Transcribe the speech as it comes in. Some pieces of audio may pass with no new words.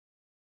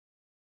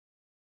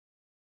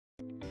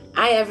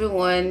Hi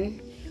everyone,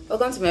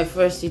 welcome to my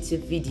first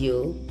YouTube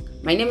video.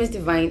 My name is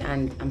Divine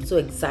and I'm so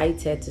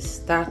excited to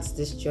start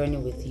this journey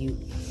with you.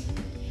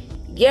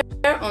 Here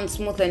on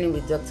Smooth Learning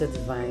with Dr.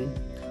 Divine,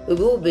 we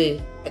will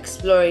be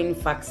exploring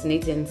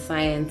fascinating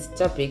science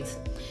topics,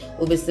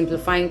 we'll be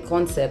simplifying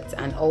concepts,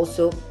 and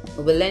also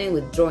we'll be learning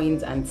with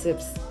drawings and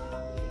tips.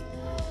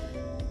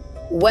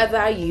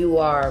 Whether you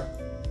are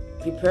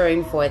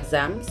preparing for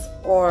exams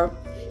or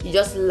you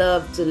just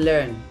love to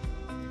learn,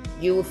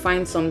 you will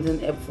find something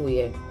helpful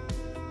here.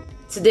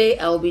 Today,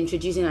 I will be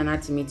introducing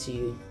anatomy to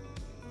you.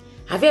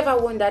 Have you ever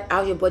wondered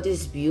how your body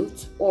is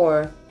built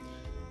or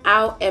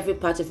how every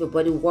part of your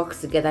body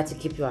works together to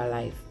keep you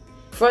alive?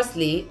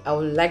 Firstly, I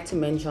would like to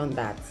mention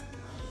that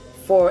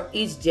for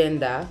each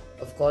gender,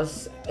 of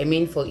course, I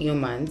mean for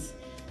humans,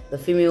 the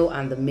female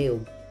and the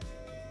male,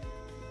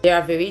 there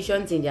are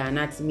variations in their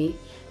anatomy,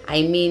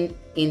 I mean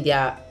in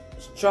their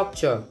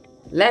structure.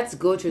 Let's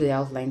go through the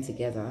outline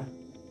together.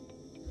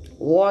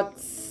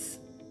 What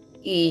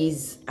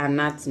is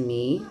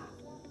anatomy?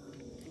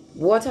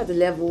 What are the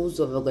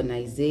levels of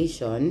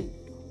organization?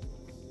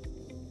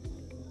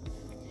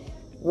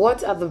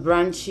 What are the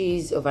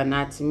branches of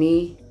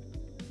anatomy?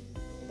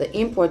 The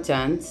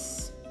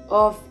importance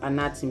of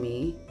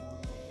anatomy.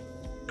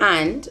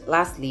 And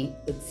lastly,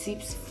 the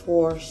tips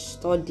for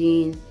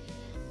studying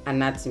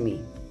anatomy.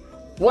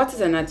 What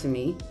is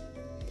anatomy?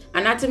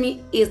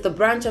 Anatomy is the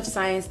branch of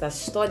science that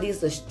studies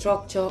the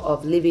structure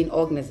of living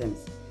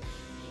organisms.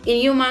 In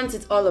humans,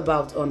 it's all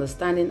about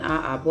understanding how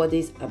our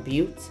bodies are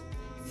built,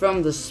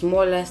 from the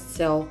smallest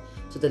cell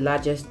to the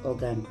largest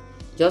organ.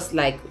 Just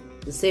like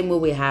the same way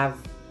we have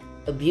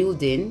a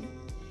building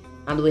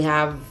and we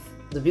have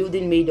the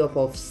building made up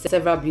of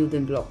several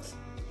building blocks.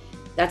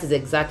 That is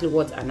exactly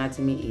what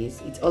anatomy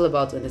is. It's all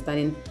about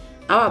understanding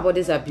how our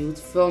bodies are built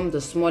from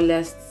the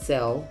smallest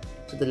cell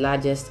to the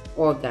largest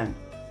organ.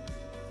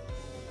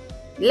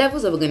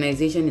 Levels of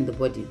organization in the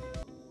body.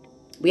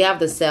 We have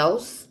the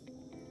cells.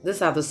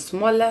 These are the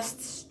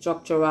smallest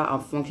structural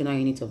and functional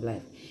unit of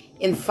life.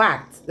 In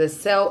fact, the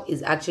cell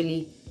is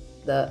actually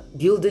the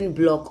building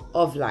block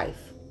of life.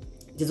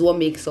 It is what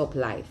makes up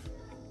life.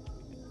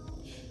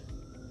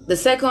 The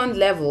second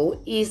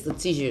level is the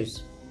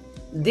tissues.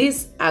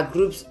 These are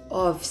groups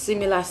of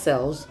similar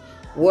cells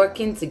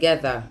working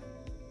together.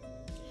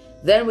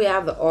 Then we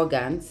have the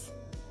organs.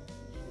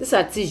 These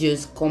are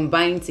tissues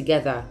combined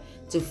together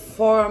to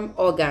form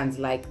organs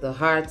like the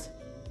heart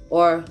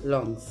or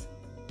lungs.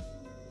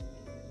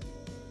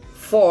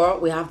 4,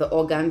 we have the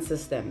organ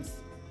systems.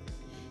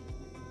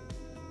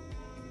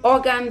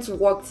 Organs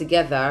work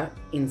together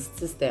in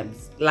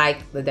systems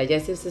like the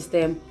digestive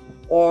system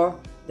or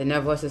the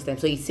nervous system.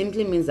 So it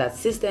simply means that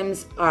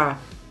systems are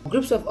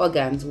groups of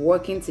organs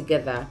working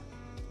together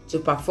to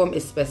perform a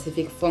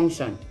specific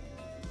function.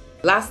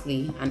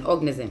 Lastly, an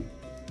organism.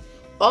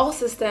 All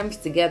systems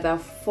together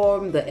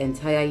form the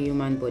entire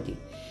human body.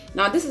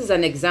 Now, this is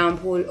an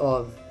example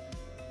of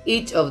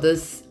each of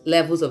these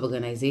levels of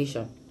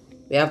organization.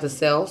 We have the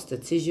cells, the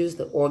tissues,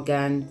 the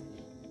organ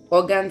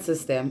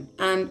system,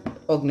 and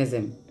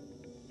organism.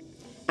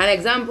 An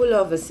example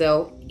of a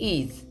cell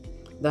is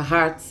the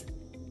heart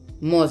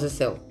muscle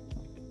cell.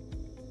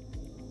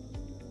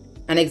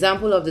 An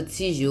example of the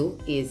tissue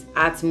is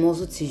heart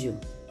muscle tissue.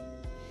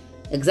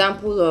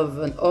 Example of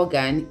an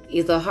organ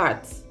is the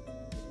heart.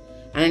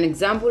 And an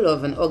example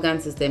of an organ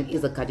system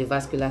is the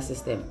cardiovascular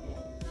system.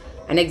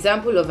 An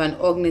example of an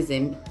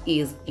organism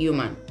is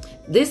human.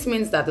 This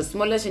means that the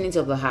smallest unit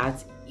of the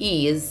heart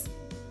is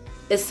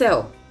a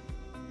cell.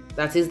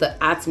 That is the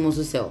heart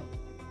muscle cell.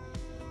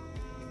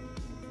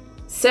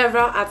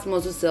 Several heart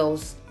muscle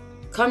cells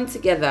come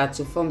together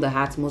to form the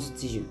heart muscle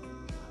tissue.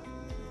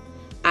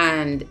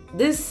 And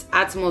this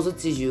heart muscle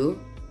tissue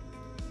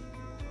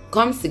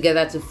comes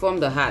together to form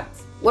the heart.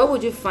 Where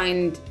would you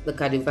find the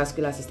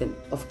cardiovascular system?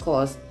 Of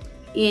course,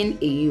 in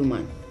a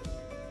human.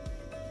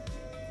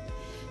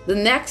 The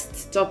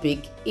next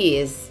topic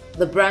is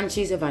the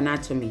branches of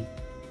anatomy.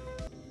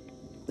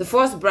 The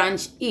first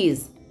branch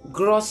is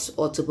gross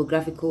or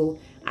topographical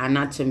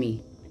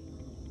anatomy.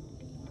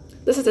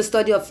 This is the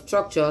study of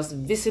structures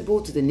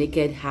visible to the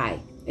naked eye.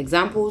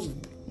 Examples,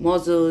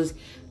 muscles,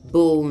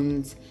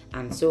 bones,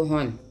 and so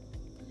on.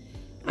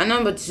 And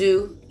number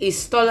 2 is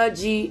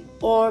histology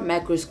or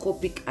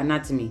microscopic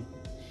anatomy.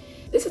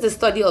 This is the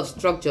study of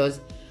structures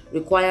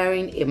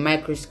requiring a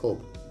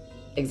microscope.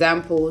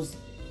 Examples,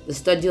 the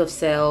study of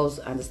cells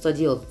and the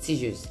study of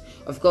tissues.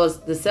 Of course,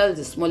 the cell is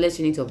the smallest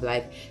unit of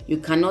life. You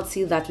cannot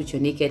see that with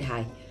your naked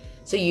eye.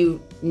 So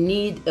you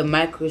need a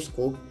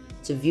microscope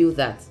to view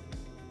that.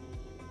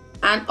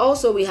 And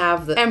also we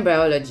have the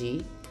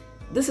embryology.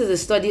 This is a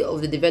study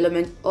of the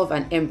development of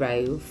an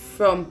embryo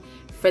from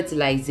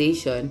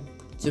fertilization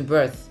to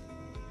birth.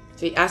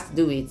 So it has to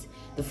do with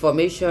the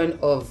formation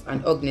of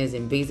an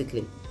organism,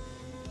 basically.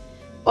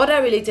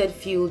 Other related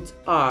fields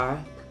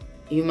are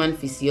human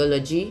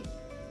physiology.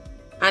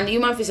 And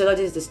human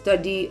physiology is the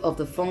study of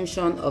the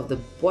function of the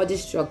body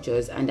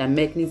structures and their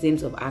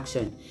mechanisms of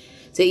action.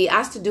 So it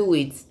has to do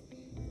with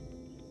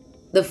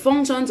the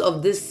functions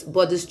of these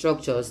body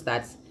structures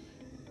that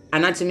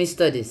anatomy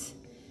studies.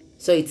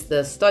 So it's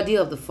the study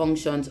of the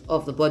functions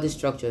of the body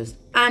structures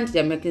and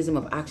their mechanism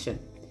of action.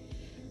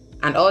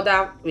 And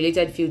other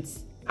related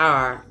fields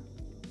are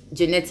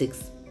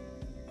genetics.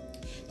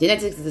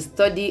 Genetics is the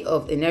study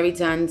of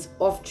inheritance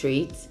of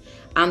traits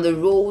and the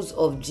roles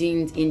of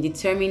genes in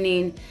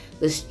determining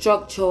the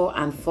structure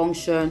and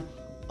function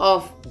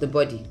of the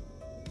body.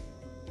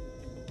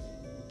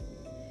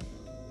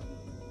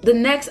 The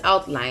next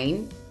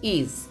outline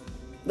is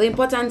the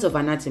importance of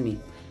anatomy.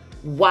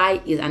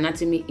 Why is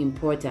anatomy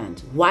important?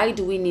 Why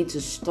do we need to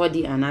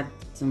study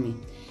anatomy?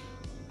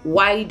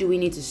 Why do we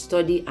need to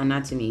study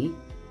anatomy?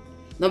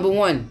 Number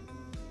one,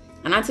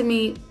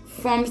 anatomy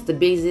forms the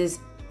basis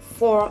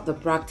for the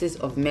practice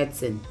of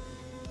medicine.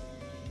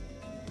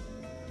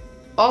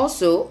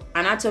 Also,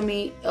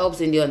 anatomy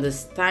helps in the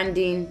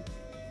understanding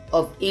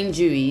of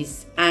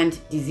injuries and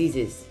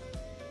diseases,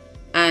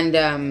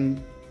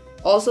 and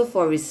also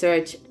for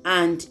research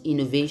and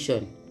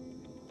innovation.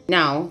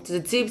 Now, to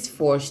the tips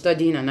for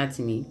studying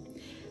anatomy.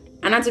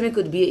 Anatomy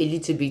could be a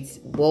little bit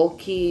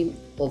bulky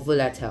or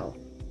volatile.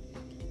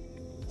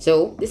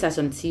 So, these are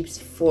some tips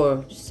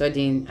for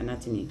studying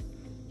anatomy.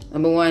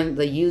 Number one,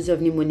 the use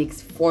of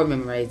mnemonics for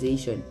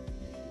memorization.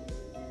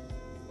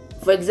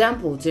 For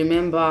example, to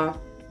remember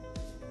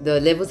the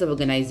levels of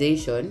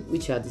organization,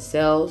 which are the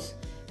cells,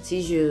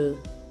 tissue,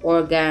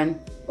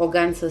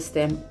 organ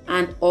system,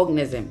 and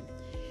organism.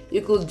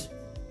 You could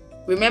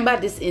remember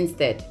this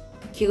instead.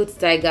 Cute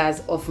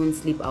tigers often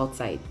sleep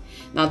outside.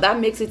 Now that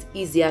makes it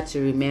easier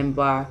to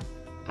remember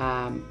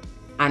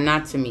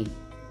anatomy.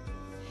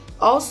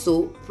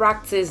 Also,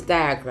 practice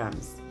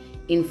diagrams.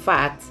 In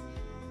fact,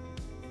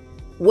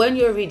 when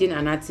you're reading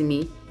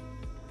anatomy,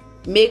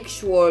 make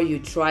sure you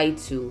try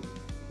to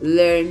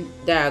learn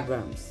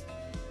diagrams,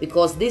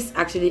 because this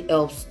actually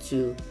helps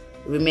to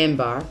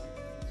remember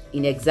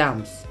in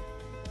exams.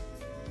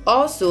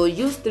 Also,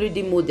 use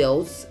 3D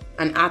models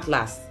and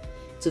atlas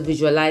to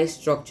visualize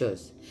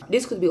structures.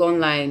 This could be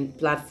online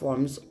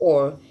platforms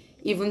or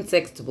even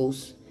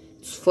textbooks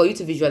for you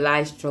to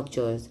visualize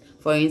structures.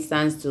 For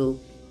instance, to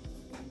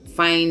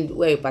find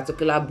where a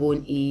particular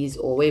bone is,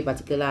 or where a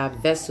particular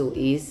vessel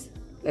is,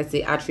 let's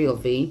say artery or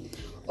vein,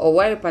 or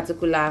where a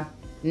particular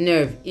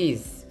nerve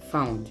is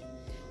found,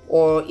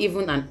 or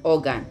even an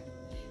organ.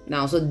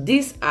 Now, so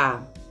these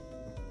are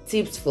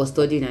tips for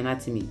studying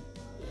anatomy.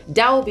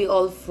 That will be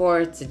all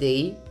for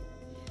today.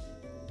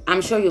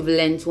 I'm sure you've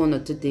learned one or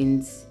two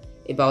things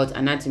about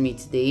anatomy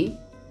today.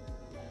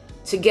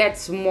 To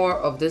get more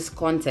of this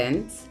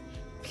content,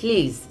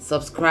 please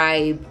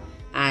subscribe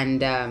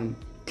and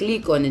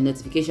click on the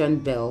notification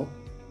bell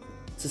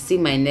to see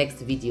my next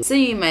video.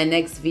 See you in my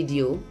next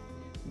video.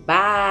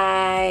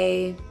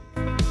 Bye.